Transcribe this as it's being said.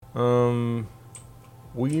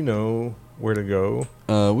We know where to go.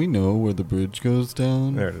 We know where the bridge goes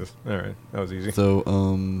down. There it is. All right, that was easy.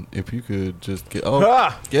 So, if you could just get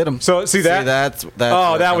get him. So see that? That's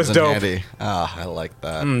Oh, that was dope. Handy. I like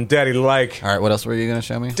that. Daddy like. All right, what else were you gonna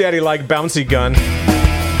show me? Daddy like bouncy gun.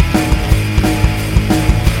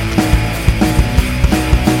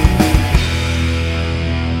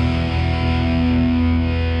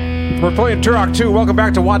 We're playing Turok 2. Welcome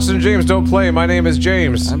back to Watson and James Don't Play. My name is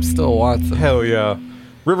James. I'm still Watson. Hell yeah.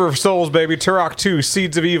 River of Souls, baby. Turok 2,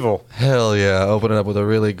 Seeds of Evil. Hell yeah. Open it up with a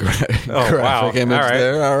really graphic wow. image All right.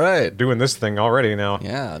 there. All right. Doing this thing already now.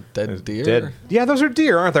 Yeah, dead deer. Dead. Yeah, those are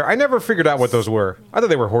deer, aren't there? I never figured out what those were. I thought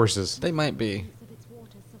they were horses. They might be.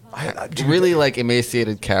 Really like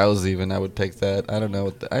emaciated cows even, I would take that. I don't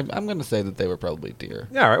know. I'm going to say that they were probably deer.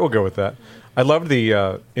 Yeah, all right, we'll go with that. I loved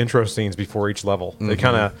the intro scenes before each level. They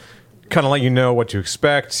kind of let you know what to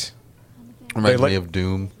expect. Reminds me of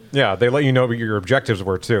Doom. Yeah, they let you know what your objectives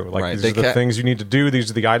were, too. Like, Right, these are the things you need to do.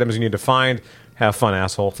 These are the items you need to find. Have fun,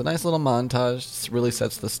 asshole. It's a nice little montage. It really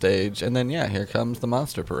sets the stage. And then, yeah, here comes the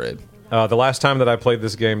monster parade. The last time that I played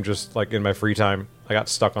this game, just like in my free time, I got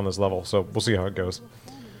stuck on this level. So we'll see how it goes.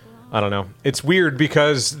 I don't know. It's weird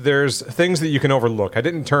because there's things that you can overlook. I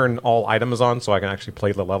didn't turn all items on so I can actually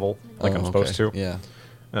play the level like I'm supposed to. Yeah.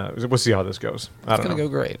 We'll see how this goes. I don't know. It's going to go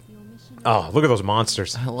great. Oh, look at those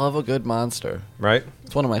monsters. I love a good monster. Right?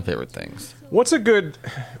 It's one of my favorite things. What's a good...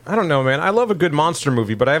 I don't know, man. I love a good monster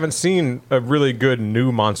movie, but I haven't seen a really good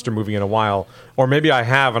new monster movie in a while. Or maybe I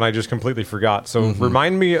have and I just completely forgot. So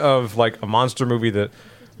remind me of like a monster movie that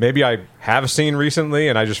maybe I have seen recently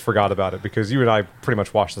and I just forgot about it. Because you and I pretty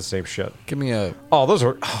much watch the same shit. Give me a... Oh, those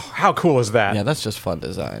are... Oh, how cool is that? Yeah, that's just fun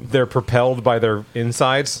design. They're propelled by their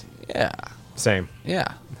insides? Yeah. Same.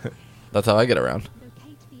 Yeah. That's how I get around.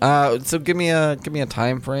 So give me a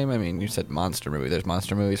time frame. I mean, you said monster movie. There's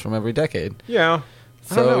monster movies from every decade. Yeah.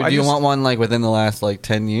 So do you want one like within the last like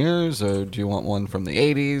 10 years, or do you want one from the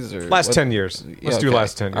 80s? Or last 10 years. Let's do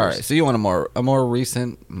last 10 years. All right. So you want a more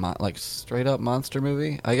recent, like straight up monster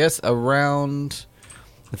movie? I guess around.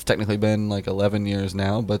 It's technically been like 11 years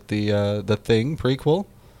now, but the Thing prequel.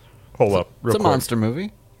 Hold up, real quick. It's a quick. monster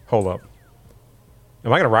movie. Hold up.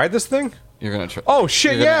 Am I gonna ride this thing? You're gonna try. Oh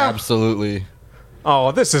shit! You're Yeah. Absolutely.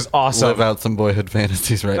 Oh, this is awesome. Live out some boyhood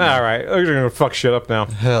fantasies right now. All right, you're gonna fuck shit up now.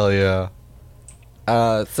 Hell yeah.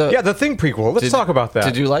 So yeah, the Thing prequel. Let's talk about that.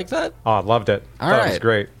 Did you like that? Oh, I loved it. It was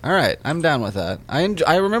great. All right, I'm down with that.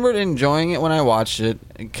 I remembered enjoying it when I watched it,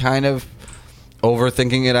 and kind of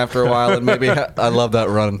overthinking it after a while, and maybe I love that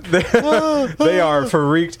run. They are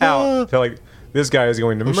freaked out. They're like, this guy is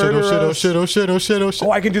going to murder us. Oh shit.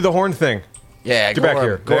 Oh, I can do the horn thing. Yeah, Get back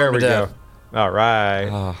here. There we go. All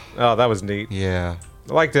right. Oh, that was neat. Yeah.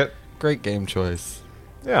 I liked it. Great game choice.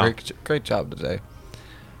 Yeah. Great job today.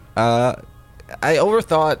 I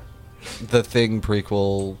overthought the Thing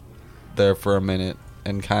prequel there for a minute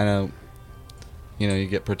and kind of, you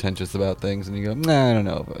get pretentious about things and you go, nah, I don't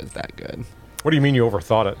know if it was that good. What do you mean you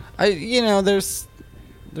overthought it?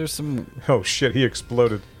 There's some... Oh, shit, he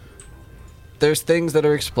exploded. There's things that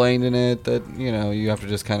are explained in it that, you have to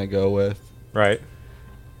just kind of go with. Right.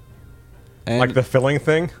 And like the filling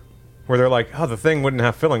thing? Where they're like, oh, the Thing wouldn't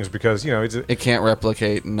have fillings because, it can't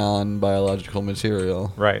replicate non-biological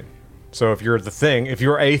material. Right. So if you're the Thing, if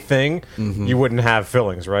you're a thing, you wouldn't have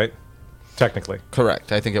fillings, right? Technically.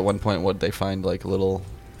 Correct. I think at one point, would they find like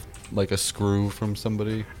a screw from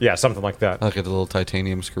somebody? Yeah, something like that. Like a little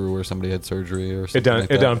titanium screw where somebody had surgery or something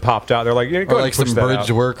It done popped out. They're like, go or ahead like and push some that bridge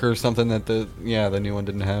out. work or something that the new one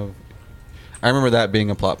didn't have. I remember that being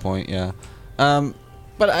a plot point, yeah.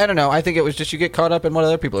 But I don't know. I think it was just you get caught up in what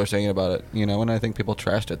other people are saying about it, and I think people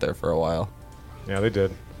trashed it there for a while. Yeah, they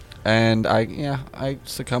did. And I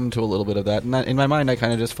succumbed to a little bit of that. And in my mind, I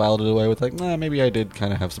kind of just filed it away with like, maybe I did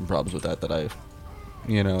kind of have some problems with that I,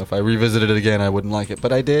 if I revisited it again, I wouldn't like it.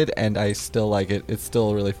 But I did, and I still like it. It's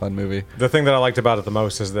still a really fun movie. The thing that I liked about it the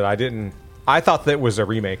most is that I thought that it was a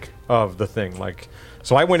remake of The Thing. Like,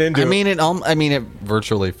 so I went into it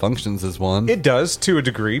virtually functions as one. It does to a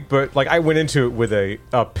degree, but like I went into it with a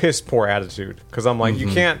piss poor attitude because I'm like, you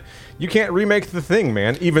can't remake The Thing,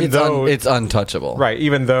 man. Even though it's untouchable, right?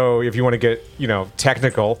 Even though if you want to get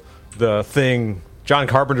technical, The Thing, John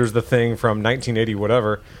Carpenter's The Thing from 1980,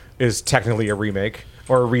 whatever, is technically a remake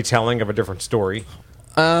or a retelling of a different story.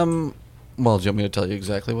 Well, do you want me to tell you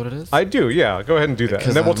exactly what it is? I do, yeah. Go ahead and do that.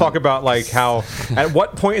 And then we'll talk about like how, at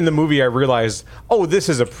what point in the movie I realized, oh, this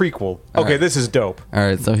is a prequel. Okay, this is dope. All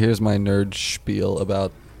right, so here's my nerd spiel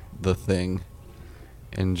about The Thing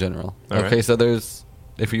in general. Okay, so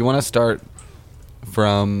if you want to start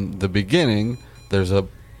from the beginning, there's a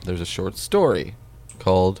short story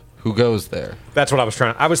called Who Goes There? That's what I was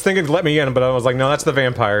trying. I was thinking Let Me In, but I was like, no, that's the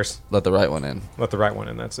vampires. Let the right one in. Let the right one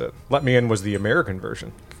in. That's it. Let Me In was the American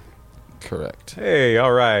version. Correct. Hey,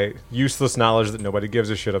 all right. Useless knowledge that nobody gives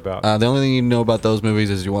a shit about. The only thing you know about those movies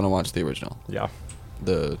is you want to watch the original. Yeah.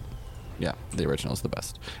 The original is the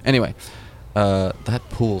best. Anyway, that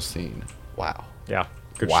pool scene. Wow. Yeah.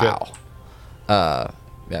 Good wow. shit.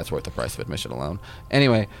 That's worth the price of admission alone.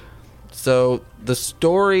 Anyway, so the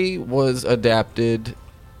story was adapted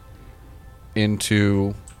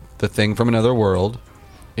into The Thing from Another World,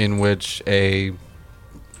 in which a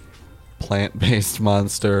plant-based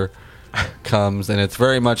monster comes, and it's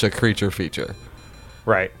very much a creature feature.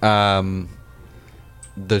 Right.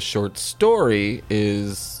 The short story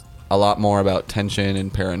is a lot more about tension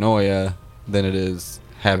and paranoia than it is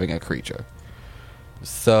having a creature.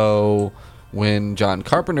 So when John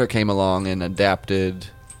Carpenter came along and adapted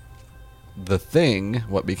The Thing,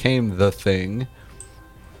 what became The Thing,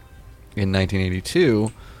 in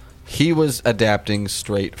 1982, he was adapting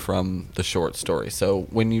straight from the short story. So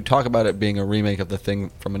when you talk about it being a remake of The Thing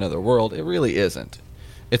from Another World, it really isn't.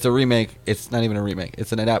 It's a remake. It's not even a remake.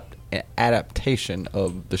 It's an adaptation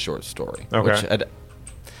of the short story, Okay. which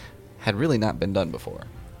had really not been done before.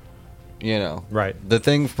 You know, Right. The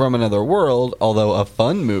Thing from Another World, although a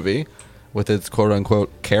fun movie with its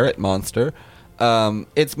quote-unquote carrot monster,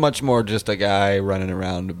 it's much more just a guy running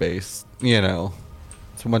around a base. You know,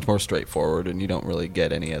 it's much more straightforward, and you don't really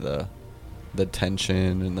get any of the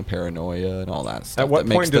tension and the paranoia and all that stuff what that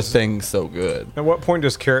makes point The does- Thing so good. At what point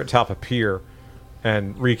does Carrot Top appear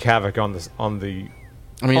and wreak havoc on the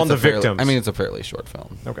it's victims? it's a fairly short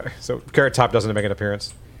film. Okay, so Carrot Top doesn't make an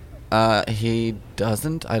appearance. He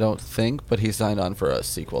doesn't, I don't think, but he signed on for a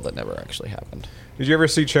sequel that never actually happened. Did you ever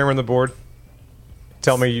see Chairman of the Board?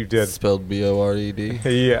 Tell me you did. Spelled B-O-R-E-D.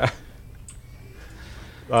 Yeah.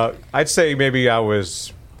 I'd say maybe I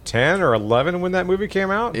was 10 or 11 when that movie came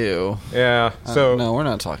out. Ew. Yeah. So no, we're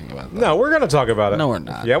not talking about that. no, we're gonna talk about it. No, we're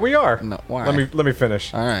not. Yeah, we are. No, why? Let me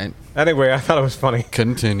finish. All right. Anyway, I thought it was funny.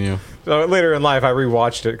 Continue. So later in life, I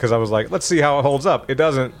rewatched it because I was like, let's see how it holds up. It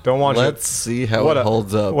doesn't. Don't watch Let's it. see how it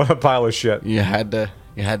holds up. What a pile of shit. You had to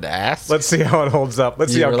ask? Let's see how it holds up.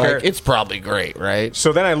 Let's see You how were Carrot. like, it's probably great, right?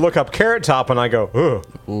 So then I look up Carrot Top and I go, ugh.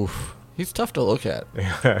 Oof. He's tough to look at.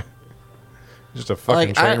 Just a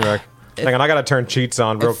fucking Like, train wreck. Hang on, I gotta turn cheats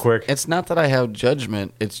on real quick. It's not that I have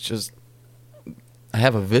judgment. It's just I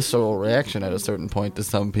have a visceral reaction at a certain point to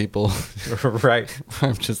some people. Right.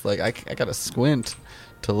 I'm just like, I gotta squint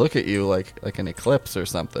to look at you like an eclipse or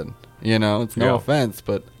something. You know, it's no Yeah. offense,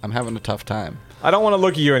 but I'm having a tough time. I don't want to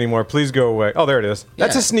look at you anymore. Please go away. Oh, there it is.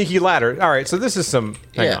 That's Yeah. a sneaky ladder. All right, so this is some.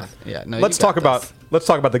 Hang on. Yeah. No, Let's you got talk about this.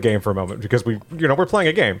 the game for a moment because we're playing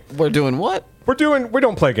a game. We're doing what? We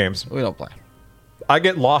don't play games. We don't play. I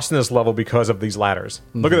get lost in this level because of these ladders.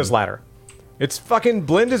 Look at this ladder. It's fucking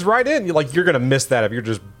blended right in. You're gonna miss that if you're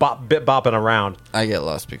just bopping around. I get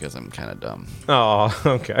lost because I'm kind of dumb. Oh,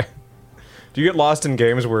 okay. Do you get lost in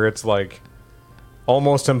games where it's like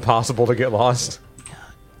almost impossible to get lost?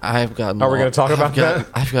 I've gotten. Are we gonna talk about that?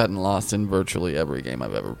 I've gotten lost in virtually every game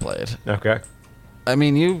I've ever played. Okay. I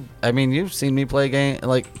mean, you've seen me play game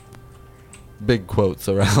like big quotes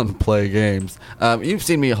around play games. You've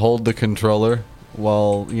seen me hold the controller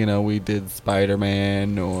while we did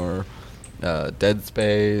Spider-Man or Dead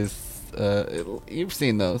Space. You've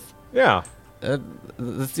seen those. Yeah. Does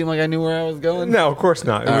it seem like I knew where I was going? No, of course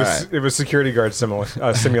not. All right. It was security guard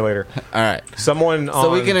simulator. All right. Someone on.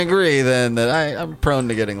 So we can agree then that I'm prone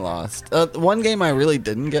to getting lost. One game I really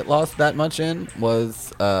didn't get lost that much in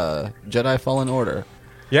was Jedi Fallen Order.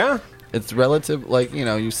 Yeah. It's relative,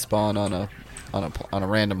 you spawn on a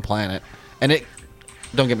random planet, and it.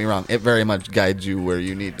 Don't get me wrong; it very much guides you where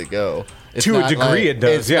you need to go. It's To a not degree, it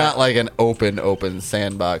does, It's yeah. not like an open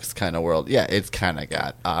sandbox kind of world. Yeah, it's kind of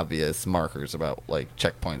got obvious markers about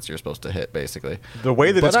checkpoints you're supposed to hit, basically. The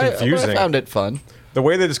way that But it's confusing. I found it fun. The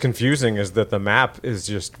way that it's confusing is that the map is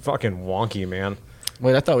just fucking wonky, man.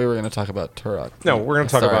 Wait, I thought we were going to talk about Turok. No, we're gonna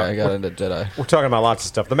talk Sorry, about- I got into Jedi. We're talking about lots of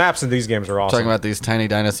stuff. The maps in these games are awesome. Talking about these tiny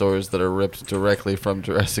dinosaurs that are ripped directly from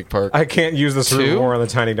Jurassic Park. I can't use this room Two? more on the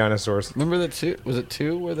tiny dinosaurs. Remember the two? Was it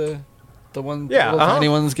two where the one Yeah, little uh-huh. tiny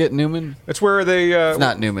ones get Newman? It's where they. It's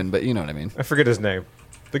not Newman, but you know what I mean. I forget his name.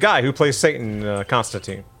 The guy who plays Satan,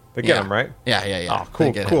 Constantine. They get Yeah. him right. Yeah. Oh, They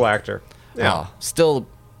cool, get cool him. actor. Yeah. Oh, still,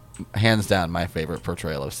 hands down, my favorite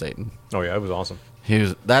portrayal of Satan. Oh yeah, it was awesome.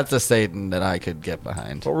 That's a Satan that I could get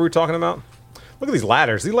behind. What were we talking about? Look at these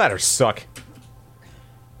ladders. These ladders suck.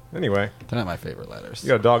 Anyway, They're not my favorite letters. you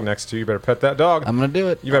got a dog next to you. You better pet that dog. I'm gonna do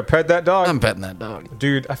it. You better pet that dog. I'm petting that dog.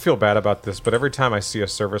 Dude, I feel bad about this, but every time I see a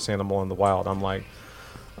service animal in the wild, I'm like,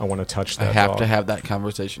 I want to touch I that have dog. to have that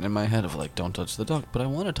conversation in my head of like, don't touch the dog, but I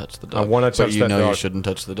want to touch the dog. I want to touch but you that know dog. you shouldn't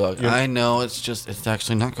touch the dog. I know it's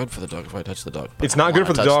actually not good for the dog if I touch the dog. But It's I not good wanna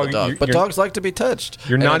for the touch dog. But You're- dogs like to be touched.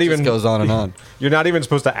 You're And not it just even goes on and on. You're not even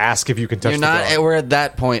supposed to ask if you can touch You're the not. dog. We're at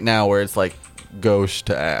that point now where it's like gauche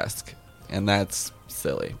to ask, and that's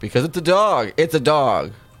silly because it's a dog. It's a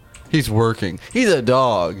dog. He's working. He's a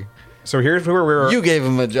dog. So here's where we're. You gave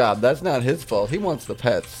him a job. That's not his fault. He wants the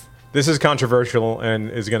pets. This is controversial and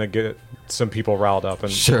is going to get some people riled up,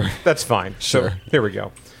 and Sure. that's fine. Sure. So here we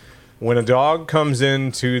go. When a dog comes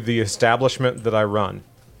into the establishment that I run,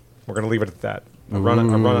 we're going to leave it at that. I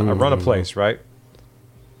run a place, right?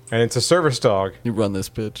 And it's a service dog. You run this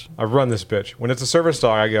bitch. I run this bitch. When it's a service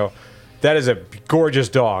dog, I go, "That is a gorgeous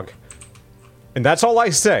dog," and that's all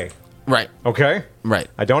I say. Right. Okay. Right.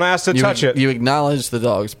 I don't ask to touch it. You acknowledge the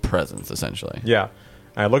dog's presence, essentially. Yeah.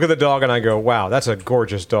 I look at the dog and I go, "Wow, that's a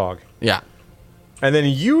gorgeous dog." Yeah. And then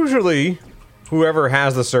usually, whoever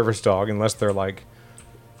has the service dog, unless they're like,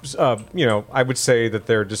 I would say that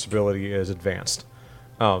their disability is advanced.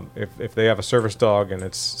 If they have a service dog and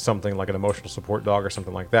it's something like an emotional support dog or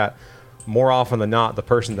something like that, more often than not, the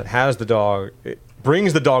person that has the dog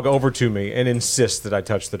brings the dog over to me and insists that I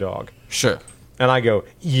touch the dog. Sure. And I go,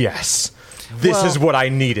 "Yes, this Well, is what I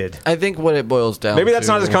needed." I think what it boils down Maybe that's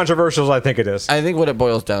to... not as controversial as I think it is. I think what it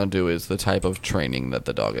boils down to is the type of training that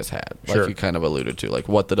the dog has had. Like Sure. you kind of alluded to, like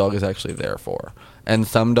what the dog is actually there for. And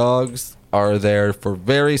some dogs are there for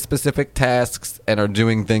very specific tasks and are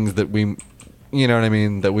doing things that we, you know what I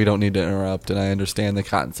mean, that we don't need to interrupt, and I understand the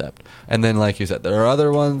concept. And then, like you said, there are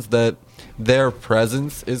other ones that their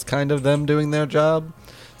presence is kind of them doing their job.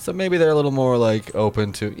 So maybe they're a little more like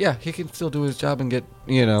open to, yeah, he can still do his job and get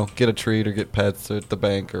a treat or get pets at the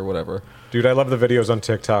bank or whatever. Dude, I love the videos on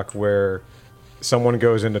TikTok where someone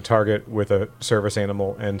goes into Target with a service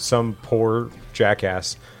animal and some poor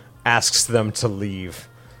jackass asks them to leave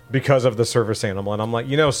because of the service animal. And I'm like,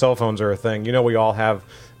 cell phones are a thing. We all have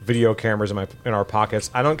video cameras in our pockets.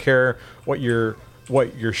 I don't care what your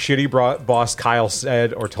shitty boss Kyle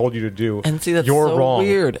said or told you to do. And see, that's you're so wrong.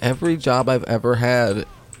 weird. Every job I've ever had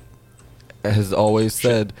has always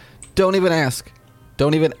said, don't even ask.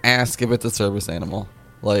 Don't even ask if it's a service animal.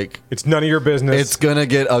 Like, It's none of your business. it's going to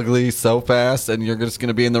get ugly so fast, and you're just going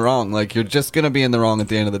to be in the wrong. Like, you're just going to be in the wrong at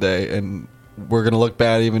the end of the day, and we're going to look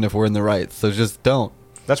bad even if we're in the right. So just don't.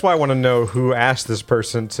 That's why I want to know who asked this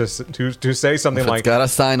person to say something If like, it's got a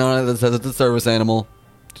sign on it that says it's a service animal,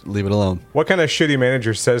 leave it alone. what kind of shitty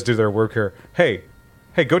manager says to their worker, hey,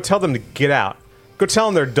 go tell them to get out. Go tell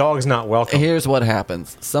them their dog's not welcome. Here's what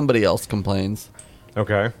happens. Somebody else complains.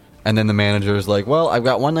 Okay. And then the manager is like, well, I've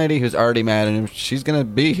got one lady who's already mad, and if she's going to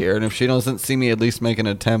be here, and if she doesn't see me at least make an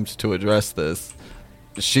attempt to address this,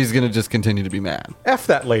 she's going to just continue to be mad. F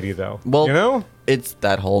that lady, though. Well, it's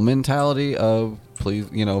that whole mentality of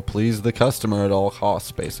please the customer at all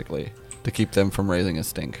costs, basically, to keep them from raising a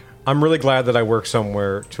stink. I'm really glad that I work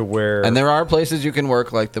somewhere to where... And there are places you can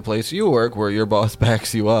work, like the place you work, where your boss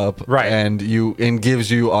backs you up, Right. and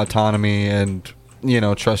gives you autonomy and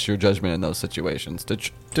trust your judgment in those situations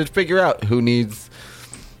to figure out who needs,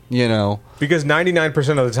 Because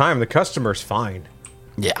 99% of the time, the customer's fine.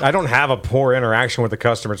 Yeah. I don't have a poor interaction with the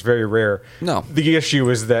customer. It's very rare. No. The issue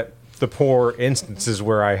is that the poor instances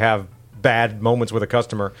where I have bad moments with a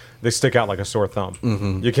customer, they stick out like a sore thumb.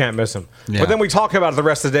 Mm-hmm. You can't miss them. Yeah. But then we talk about it the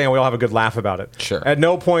rest of the day, and we all have a good laugh about it. Sure. At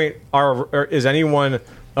no point is anyone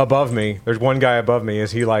above me. There's one guy above me.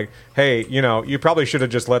 Is he like, hey, you probably should have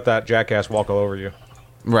just let that jackass walk all over you?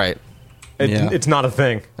 Right. It's not a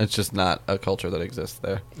thing. It's just not a culture that exists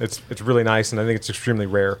there. It's really nice, and I think it's extremely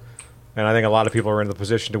rare. And I think a lot of people are in the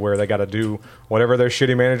position to where they got to do whatever their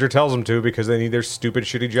shitty manager tells them to because they need their stupid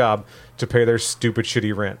shitty job to pay their stupid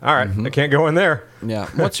shitty rent. All right, I can't go in there. Yeah.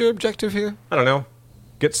 What's your objective here? I don't know.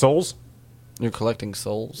 Get souls? You're collecting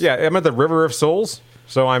souls? Yeah, I'm at the River of Souls,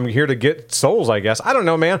 so I'm here to get souls, I guess. I don't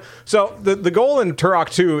know, man. So the goal in Turok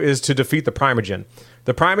 2 is to defeat the Primogen.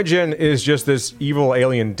 The Primogen is just this evil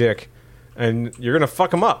alien dick, and you're going to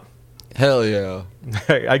fuck him up. Hell yeah.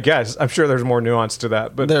 I guess. I'm sure there's more nuance to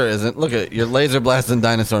that, but There isn't. Look at you're laser blasting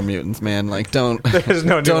dinosaur mutants, man. Like, don't There's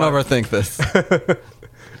no don't nuance. overthink this.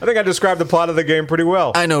 I think I described the plot of the game pretty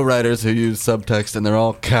well. I know writers who use subtext, and they're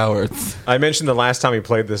all cowards. I mentioned the last time we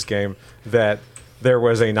played this game that there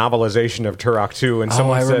was a novelization of Turok 2, and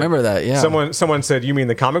someone I said, remember that, yeah. Someone said, "You mean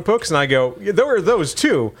the comic books?" And I go, yeah, "There were those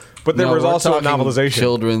too, but there No, was we're also a talking novelization."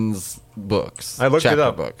 Children's books. I looked it chapter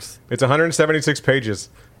up. Books. It's 176 pages.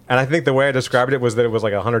 And I think the way I described it was that it was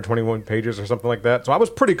like 121 pages or something like that. So I was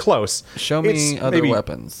pretty close. Show me It's other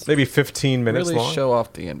weapons. Maybe 15 minutes Really long. show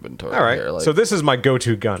off the inventory. All right. Here. Like, So this is my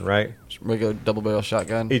go-to gun, right? regular double barrel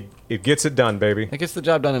shotgun. It gets it done, baby. It gets the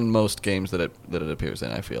job done in most games that it appears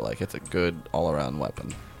in. I feel like it's a good all around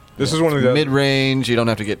weapon. This is one of the mid range. You don't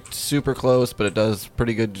have to get super close, but it does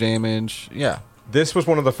pretty good damage. Yeah. This was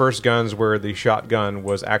one of the first guns where the shotgun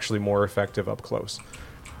was actually more effective up close.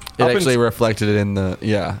 It Up actually unt- reflected it in the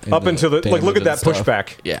in Up the until the like, damage look at and that stuff.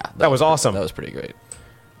 pushback. Yeah, that was awesome. That was pretty great.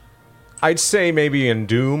 I'd say maybe in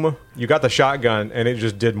Doom, you got the shotgun and it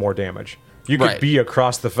just did more damage. You could Right. be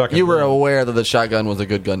across the fucking. You were room. aware that the shotgun was a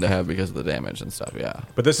good gun to have because of the damage and stuff. Yeah.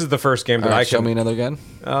 But this is the first game that All right, I show can. me another gun.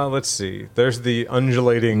 Let's see. There's the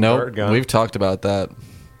undulating Nope. dart gun. We've talked about that.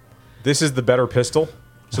 This is the better pistol.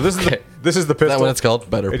 So this Okay. is this is the Is pistol. that what it's called?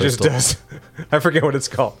 Better It pistol. just does. I forget what it's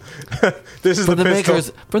called. This is From the the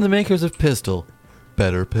pistol, makers of pistol.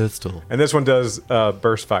 Better pistol. and this one does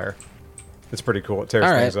burst fire. It's pretty cool. It tears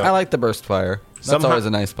All right. things up. I like the burst fire. That's Somehow- always a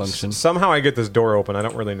nice function. Somehow I get this door open. I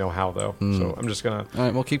don't really know how though. Hmm. So I'm just gonna. All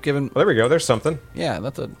right. We'll keep giving. Well, there we go. There's something. Yeah,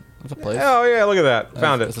 that's a place. Oh yeah, look at that.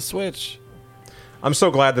 Found It's it. a switch. I'm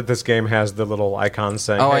so glad that this game has the little icon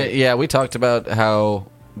saying. Oh, hey, yeah. We talked about how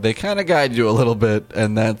they kind of guide you a little bit,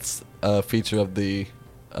 and that's a feature of the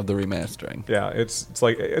remastering. yeah. It's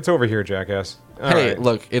like it's over here, jackass. All Hey, right.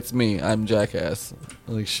 look, it's me. I'm Jackass.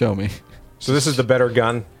 Like, show me. So this is the better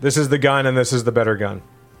gun. This is the gun, and this is the better gun.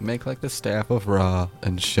 Make like the staff of Ra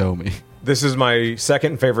and show me. This is my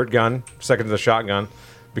second favorite gun, second to the shotgun,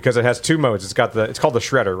 because it has two modes. It's called the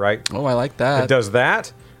shredder, right? Oh, I like that. It does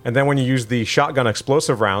that, and then when you use the shotgun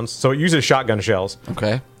explosive rounds, so it uses shotgun shells.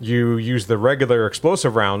 Okay. You use the regular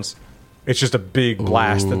explosive rounds. It's just a big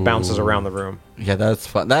blast that bounces around the room. Yeah, that's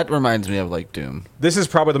fun. That reminds me of like Doom. This is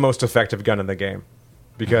probably the most effective gun in the game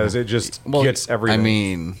because it just gets everything. I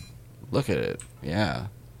mean, look at it. Yeah.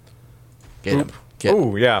 Get him.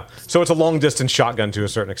 Ooh, yeah. So it's a long distance shotgun to a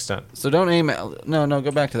certain extent. So don't aim at. No,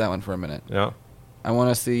 go back to that one for a minute. Yeah. I want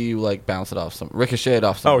to see you like bounce it off ricochet it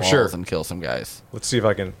off some Oh, walls sure. and kill some guys. Let's see if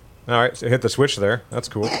I can. All right, so hit the switch there. That's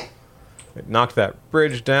cool. It knocked that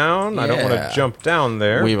bridge down. I don't want Yeah. to jump down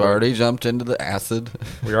there. We've but already jumped into the acid.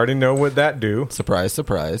 We already know what that do. Surprise,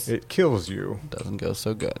 surprise. It kills you. Doesn't go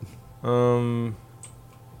so good.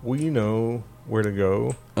 We know where to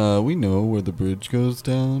go. We know where the bridge goes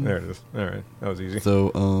down. There it is. All right, that was easy.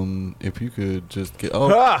 So, if you could just get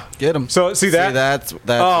get him. So, see that? That's Oh,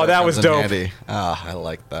 where it that comes was in dope. handy. Ah, I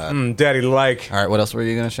like that. Daddy like. All right, what else were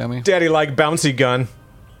you gonna show me? Daddy like bouncy gun.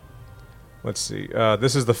 Let's see.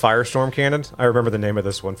 This is the Firestorm cannon. I remember the name of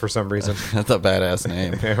this one for some reason. That's a badass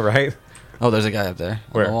name. Yeah, right? Oh, there's a guy up there on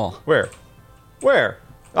Where? the wall. Where?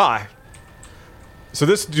 Ah. So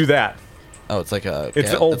this do that. Oh, it's like a.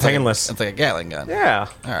 It's old painless. It's like a Gatling gun. Yeah.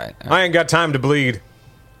 All right. I ain't got time to bleed.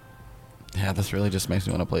 Yeah, this really just makes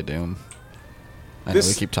me want to play Doom. I This- know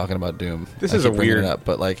we keep talking about Doom. this I is keep a bringing weird- it up,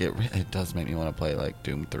 but like it does make me want to play like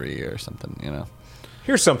Doom 3 or something. You know,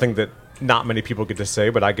 Here's something that not many people get to say,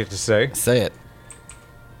 but I get to say. say it.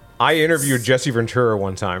 I interviewed Jesse Ventura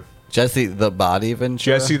one time. Jesse the Body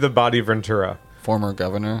Ventura. Jesse the Body Ventura. former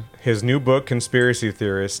governor. His new book, Conspiracy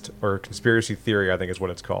Theorist, or Conspiracy Theory, I think is what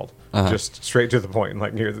it's called. Just straight to the point.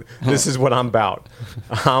 Like, this is what I'm about.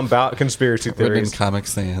 I'm about conspiracy Written in theories. Comic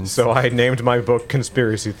Sans. So I named my book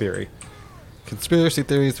Conspiracy Theory. Conspiracy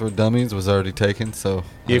Theories for Dummies was already taken, so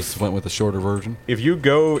I If- just went with a shorter version. If you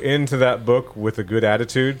go into that book with a good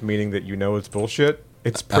attitude, meaning that you know it's bullshit,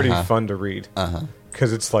 it's pretty fun to read.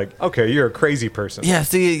 Because it's like, okay, you're a crazy person. Yeah,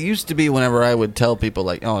 see, it used to be whenever I would tell people,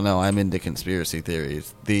 like, oh, no, I'm into conspiracy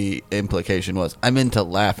theories, the implication was, I'm into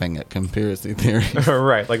laughing at conspiracy theories.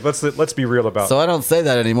 Right. Like, let's be real about So I don't say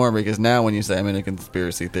that anymore because now when you say I'm into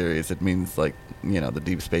conspiracy theories, it means, like, you know, the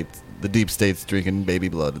deep state's drinking baby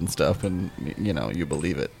blood and stuff, and, you know, you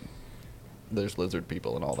believe it. There's lizard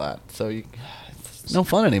people and all that. So it's no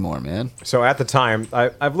fun anymore, man. So at the time,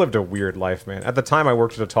 I've lived a weird life, man. At the time, I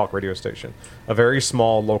worked at a talk radio station, a very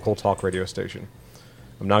small local talk radio station.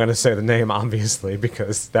 I'm not going to say the name, obviously,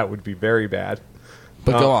 because that would be very bad.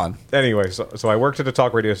 But go on. Anyway, so I worked at a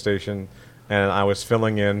talk radio station, and I was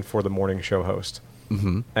filling in for the morning show host.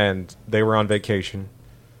 Mm-hmm. And they were on vacation.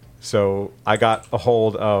 So I got a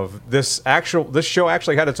hold of this show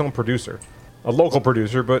actually had its own producer, a local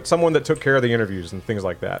producer, but someone that took care of the interviews and things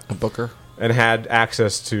like that. A booker? And had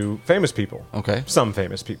access to famous people. Okay. Some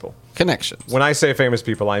famous people. Connections. When I say famous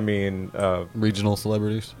people, I mean... Regional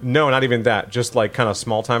celebrities? no, not even that. Just like kind of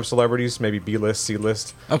small-time celebrities, maybe B-list,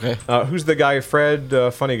 C-list. Okay. Who's the guy, Fred?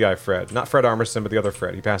 Funny guy, Fred. Not Fred Armisen, but the other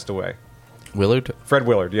Fred. He passed away. Willard? Fred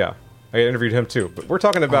Willard, yeah. I interviewed him too. But we're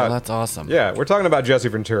talking Oh, about that's awesome. yeah, we're talking about Jesse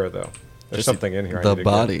Ventura though. There's something in here. I The need to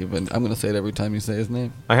get. body. But I'm going to say it every time you say his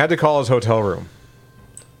name. I had to call his hotel room,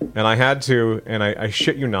 and I had to, and I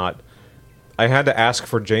shit you not, I had to ask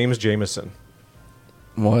for James Jameson.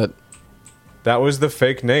 What? That was the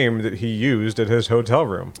fake name that he used at his hotel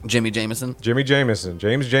room. Jimmy Jameson? Jimmy Jameson.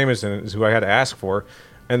 James Jameson is who I had to ask for.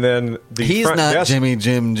 And then the He's front not desk.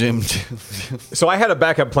 Jim. So I had a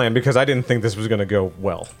backup plan because I didn't think this was going to go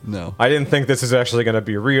well. No. I didn't think this is actually going to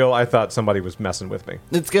be real. I thought somebody was messing with me.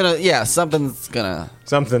 It's gonna, yeah, something's fucky.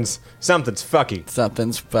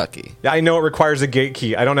 Something's fucky. Yeah, I know it requires a gate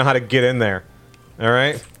key. I don't know how to get in there. All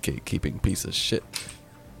right? Gatekeeping piece of shit.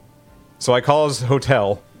 So I call his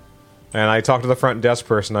hotel, and I talk to the front desk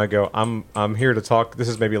person. I go, I'm here to talk. This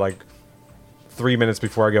is maybe like 3 minutes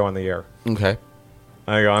before I go on the air. Okay.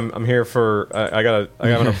 I go, I'm here for. I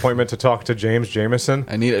have an appointment to talk to James Jameson.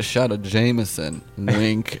 I need a shot of Jameson.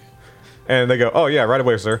 Wink. And they go, oh yeah, right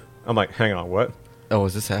away, sir. I'm like, hang on, what? Oh,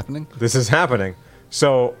 is this happening? This is happening.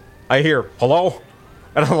 So I hear, hello?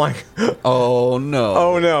 And I'm like, Oh, no.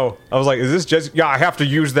 oh no. I was like, is this just, yeah, I have to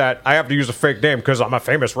use that. I have to use a fake name because I'm a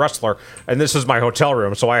famous wrestler and this is my hotel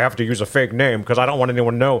room. So I have to use a fake name because I don't want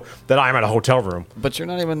anyone to know that I'm at a hotel room. But you're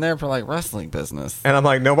not even there for, like, wrestling business. And I'm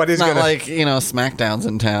like, nobody's It's not going to, like, SmackDown's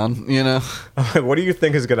in town, what do you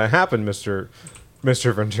think is going to happen, Mr.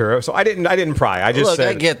 Ventura? So I didn't pry. I just Look, said,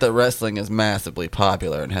 I get that wrestling is massively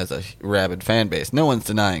popular and has a rabid fan base. No one's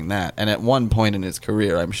denying that. And at one point in his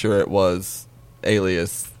career, I'm sure it was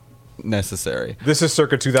alias necessary. this is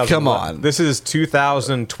circa 2000. Come on. This is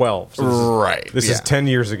 2012. So this is 10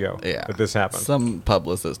 years ago that this happened. Some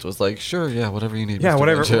publicist was like, sure, yeah, whatever you need. Yeah, Mr.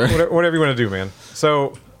 whatever Ventura." you want to do, man.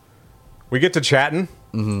 So we get to chatting,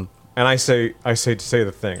 and I say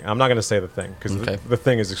the thing. I'm not going to say the thing because Okay. the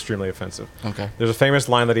thing is extremely offensive. Okay. There's a famous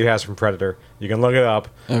line that he has from Predator. You can look it up.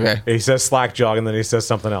 Okay. He says slack jog, and then he says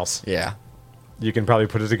something else. Yeah. You can probably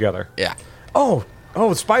put it together. Yeah. Oh,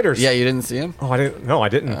 spiders. Yeah, you didn't see him? Oh, I didn't. No, I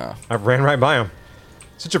didn't. Oh. I ran right by him.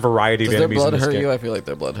 Such a variety Does of their enemies blood in this hurt game. you? I feel like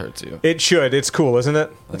their blood hurts you. It should. It's cool, isn't it?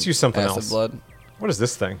 Let's use something Acid else. blood? What is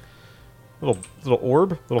this thing? Little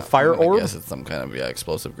orb? Little fire I orb? guess it's some kind of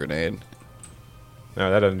explosive grenade. No,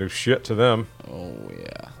 that doesn't do shit to them. Oh,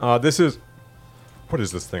 yeah. This is. What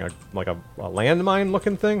is this thing? Like a landmine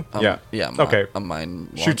looking thing? Yeah. Yeah. Okay. A mine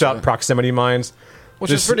Shoots launcher, out proximity mines.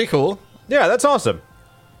 which is pretty cool. Yeah, that's awesome.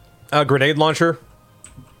 Grenade launcher.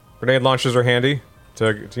 Grenade launchers are handy to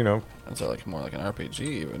It's like more like an RPG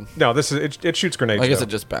even. No, this is it shoots grenades. I guess though. it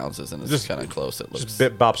just bounces and it's Just- just kind of close. It looks. Just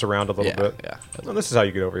bit bops around a little Yeah, bit. yeah. Well, this is how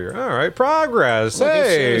you get over here. All right, progress. Look, it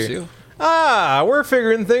hey. shows you. We're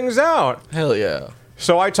figuring things out. Hell yeah.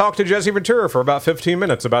 So I talked to Jesse Ventura for about 15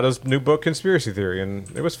 minutes about his new book, Conspiracy Theory, and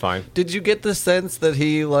it was fine. Did you get the sense that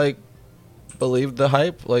he believed the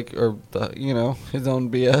hype, or his own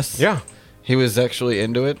BS? Yeah, He was actually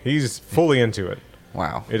into it. he's fully into it.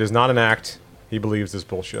 Wow. It is not an act. He believes this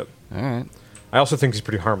bullshit. All right. I also think he's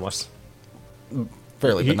pretty harmless.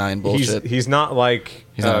 Fairly benign bullshit. He's not like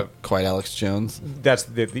He's not quite Alex Jones. that's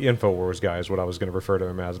the InfoWars guy is what I was going to refer to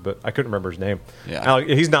him as, but I couldn't remember his name. Yeah.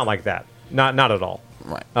 He's not like that. Not at all.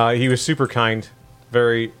 Right. He was super kind,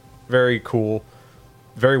 very, very cool,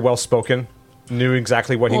 very well spoken. Knew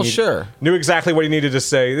exactly what Well, he sure. knew exactly what he needed to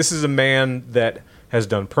say. This is a man that has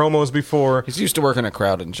done promos before. He's used to working a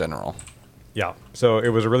crowd in general. Yeah. So it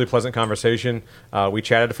was a really pleasant conversation. We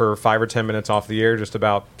chatted for 5 or 10 minutes off the air just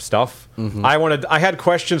about stuff. Mm-hmm. I had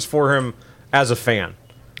questions for him as a fan.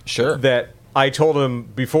 Sure. That I told him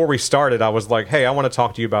before we started. I was like, "Hey, I want to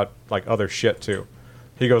talk to you about like other shit too."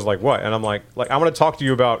 He goes like, "What?" And I'm like, "I want to talk to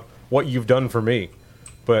you about what you've done for me,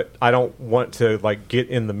 but I don't want to like get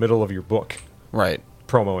in the middle of your book Right.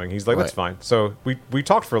 promoing." He's like, "That's Right. fine." So we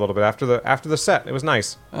talked for a little bit after the set. It was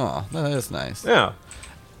nice. Oh, that is nice. Yeah.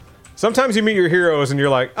 Sometimes you meet your heroes and you're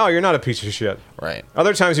like, "Oh, you're not a piece of shit." Right.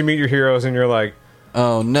 Other times you meet your heroes and you're like,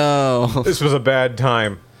 Oh, no. "This was a bad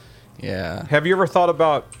time." Yeah. Have you ever thought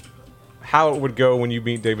about how it would go when you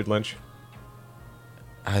meet David Lynch?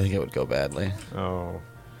 I think it would go badly. Oh.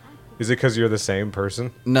 Is it because you're the same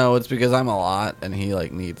person? No, it's because I'm a lot and he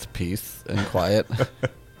needs peace and quiet.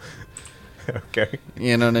 Okay.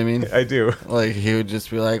 You know what I mean? I do. Like he would just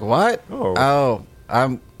be like, "What? Oh.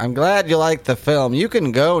 I'm glad you like the film. You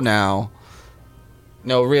can go now."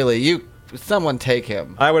 No, really, someone take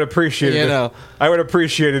him. I would appreciate You it. know. I would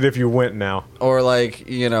appreciate it if you went now. Or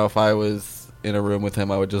if I was in a room with him,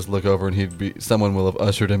 I would just look over and someone will have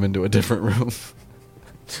ushered him into a different room.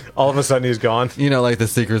 All of a sudden he's gone. Like the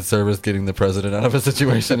Secret Service getting the president out of a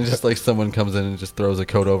situation, and just someone comes in and just throws a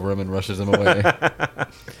coat over him and rushes him away.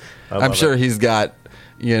 I'm sure he's got,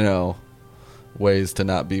 ways to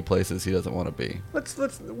not be places he doesn't want to be.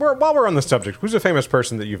 While we're on the subject, who's a famous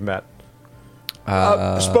person that you've met?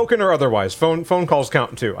 Spoken or otherwise. Phone calls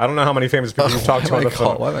count too. I don't know how many famous people you've talked to on the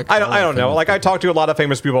phone. I don't know. Like I talk to a lot of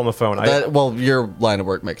famous people on the phone. Well, your line of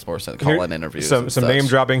work makes more sense. Call-in interviews. Some name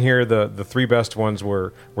dropping here. The three best ones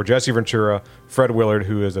were Jesse Ventura, Fred Willard,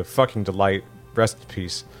 who is a fucking delight, rest in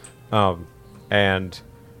peace, and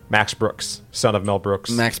Max Brooks, son of Mel Brooks.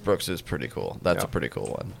 Max Brooks is pretty cool. That's a pretty cool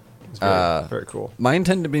one. It's very cool. Mine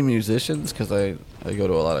tend to be musicians because I go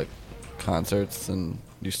to a lot of concerts and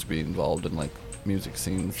used to be involved in like music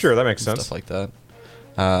scenes. Sure, that makes sense. Stuff like that.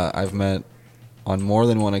 I've met on more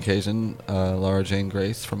than one occasion Laura Jane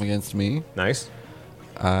Grace from Against Me. Nice.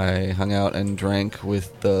 I hung out and drank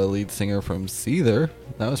with the lead singer from Seether.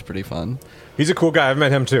 That was pretty fun. He's a cool guy. I've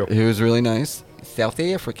met him too. He was really nice. South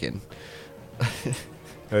African.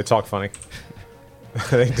 They talk funny.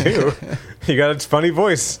 They do. You got a funny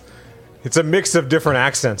voice. It's a mix of different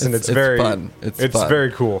accents, and it's very fun. It's fun.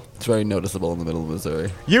 Very cool. It's very noticeable in the middle of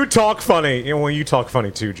Missouri. You talk funny. You talk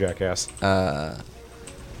funny too, jackass.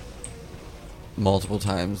 Multiple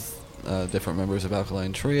times, different members of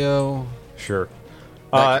Alkaline Trio. Sure.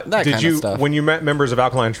 That did kind you, of stuff. when you met members of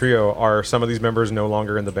Alkaline Trio, are some of these members no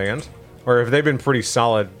longer in the band? Or have they been pretty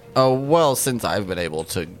solid? Oh, well, since I've been able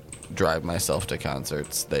to drive myself to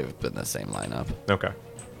concerts, they've been the same lineup. Okay.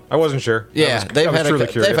 I wasn't sure. Yeah, they've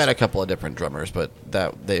had a couple of different drummers, but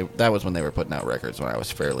that was when they were putting out records when I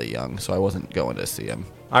was fairly young, so I wasn't going to see them.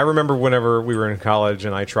 I remember whenever we were in college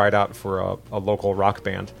and I tried out for a local rock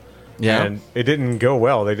band. Yeah. And it didn't go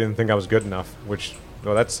well. They didn't think I was good enough, which,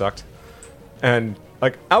 well, that sucked. And,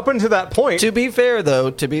 like, up until that point... To be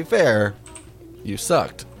fair, you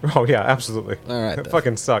sucked. Oh, yeah, absolutely. All right. I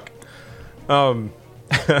fucking suck.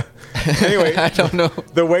 Anyway, I don't know.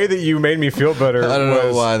 The way that you made me feel better I don't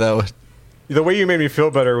know why that would... The way you made me feel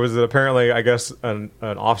better was that apparently, I guess, an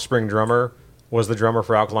Offspring drummer was the drummer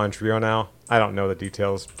for Alkaline Trio now. I don't know the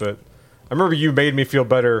details, but I remember you made me feel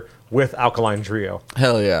better with Alkaline Trio.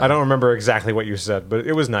 Hell yeah. I don't remember exactly what you said, but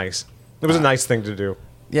it was nice. It was a nice thing to do.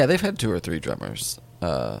 Yeah, they've had 2 or 3 drummers.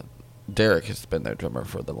 Derek has been their drummer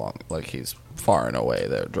for he's far and away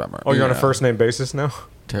their drummer. Oh, you're on a first-name basis now?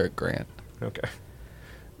 Derek Grant. Okay.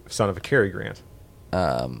 Son of a Cary Grant.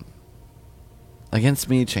 Against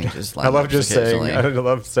Me changes I love just saying. occasionally. I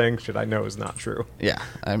love saying shit I know is not true. Yeah,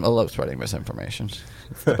 I love spreading misinformation.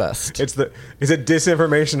 It's the best. Is it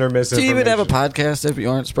disinformation or misinformation? Do you even have a podcast if you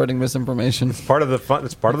aren't spreading misinformation? It's part of the fun.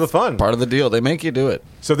 It's part of the fun. Part of the deal. They make you do it.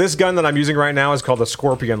 So this gun that I'm using right now is called a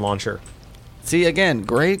Scorpion Launcher. See, again,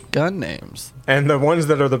 great gun names. And the ones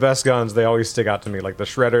that are the best guns, they always stick out to me. Like the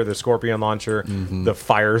Shredder, the Scorpion Launcher, the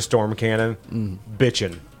Firestorm Cannon.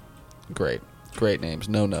 Bitchin'. Great names.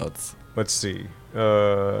 No notes. Let's see.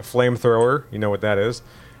 Flamethrower. You know what that is.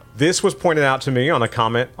 This was pointed out to me on a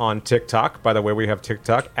comment on TikTok. By the way, we have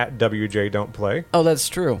TikTok at WJ Don't Play. Oh, that's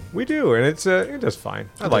true. We do, and it does fine.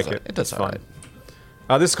 I like it. It does it's fine.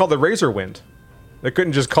 This is called the Razor Wind. They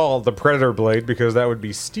couldn't just call it the Predator Blade because that would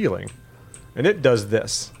be stealing. And it does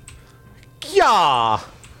this. Yeah!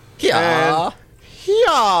 Yeah.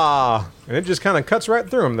 Yeah! And it just kind of cuts right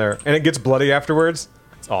through him there. And it gets bloody afterwards.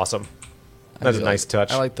 It's awesome. That's a nice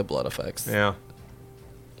touch. I like the blood effects. Yeah.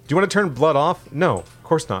 Do you want to turn blood off? No, of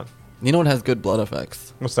course not. You know what has good blood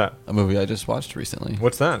effects? What's that? A movie I just watched recently.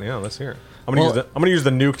 What's that? Yeah, let's hear it. I'm gonna use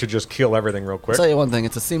the nuke to just kill everything real quick. I'll tell you one thing.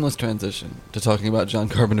 It's a seamless transition to talking about John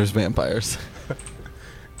Carpenter's vampires.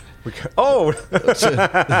 It's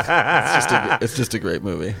just a great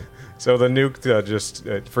movie. So the nuke just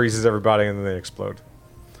freezes everybody and then they explode.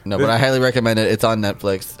 No, but I highly recommend it. It's on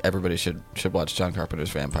Netflix. Everybody should watch John Carpenter's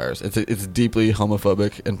Vampires. It's deeply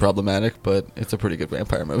homophobic and problematic, but it's a pretty good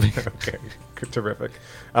vampire movie. Okay, terrific.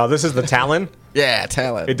 This is the Talon. Yeah,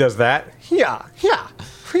 Talon. It does that. Yeah.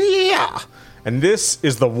 And this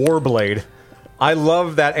is the Warblade. I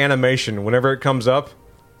love that animation. Whenever it comes up,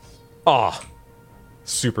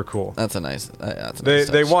 super cool. That's a nice.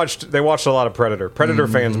 They watched a lot of Predator. Predator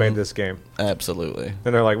fans made this game. Absolutely.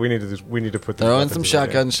 And they're like, we need to put this. Throw in some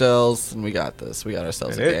shotgun shells, and we got this. We got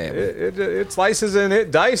ourselves a game. It slices and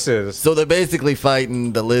it dices. So they're basically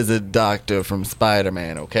fighting the lizard doctor from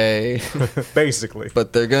Spider-Man, okay? Basically.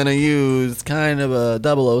 But they're gonna use kind of a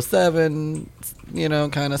 007,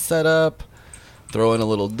 kind of setup. Throw in a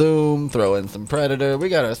little Doom. Throw in some Predator. We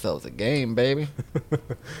got ourselves a game, baby.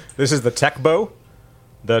 This is the Tech Bow.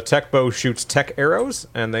 The Tech Bow shoots tech arrows,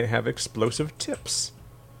 and they have explosive tips.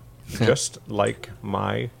 Just like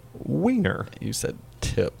my wiener. You said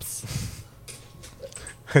tips.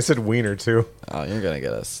 I said wiener, too. Oh, you're going to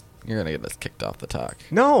get us You're gonna get us kicked off the talk.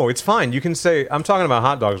 No, it's fine. You can say, I'm talking about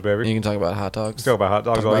hot dogs, baby. You can talk about hot dogs. Talk about hot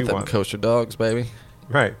dogs Talk all about you them want. kosher dogs, baby.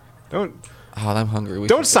 Right. Don't Oh, I'm hungry.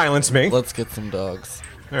 don't silence me. Let's get some dogs.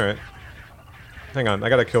 All right. Hang on. I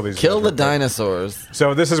got to kill these. Kill guys the real quick. dinosaurs.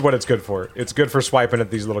 So this is what it's good for. It's good for swiping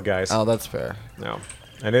at these little guys. Oh, that's fair. No.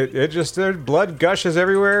 And it just, their blood gushes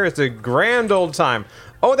everywhere. It's a grand old time.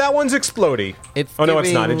 Oh, that one's explodey. It's Oh, no,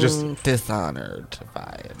 it's not. It giving just... Dishonored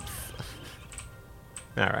vibes.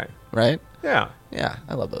 All right. Right? Yeah. Yeah,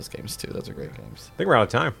 I love those games too. Those are great games. I think we're out of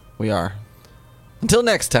time. We are. Until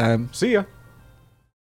next time. See ya.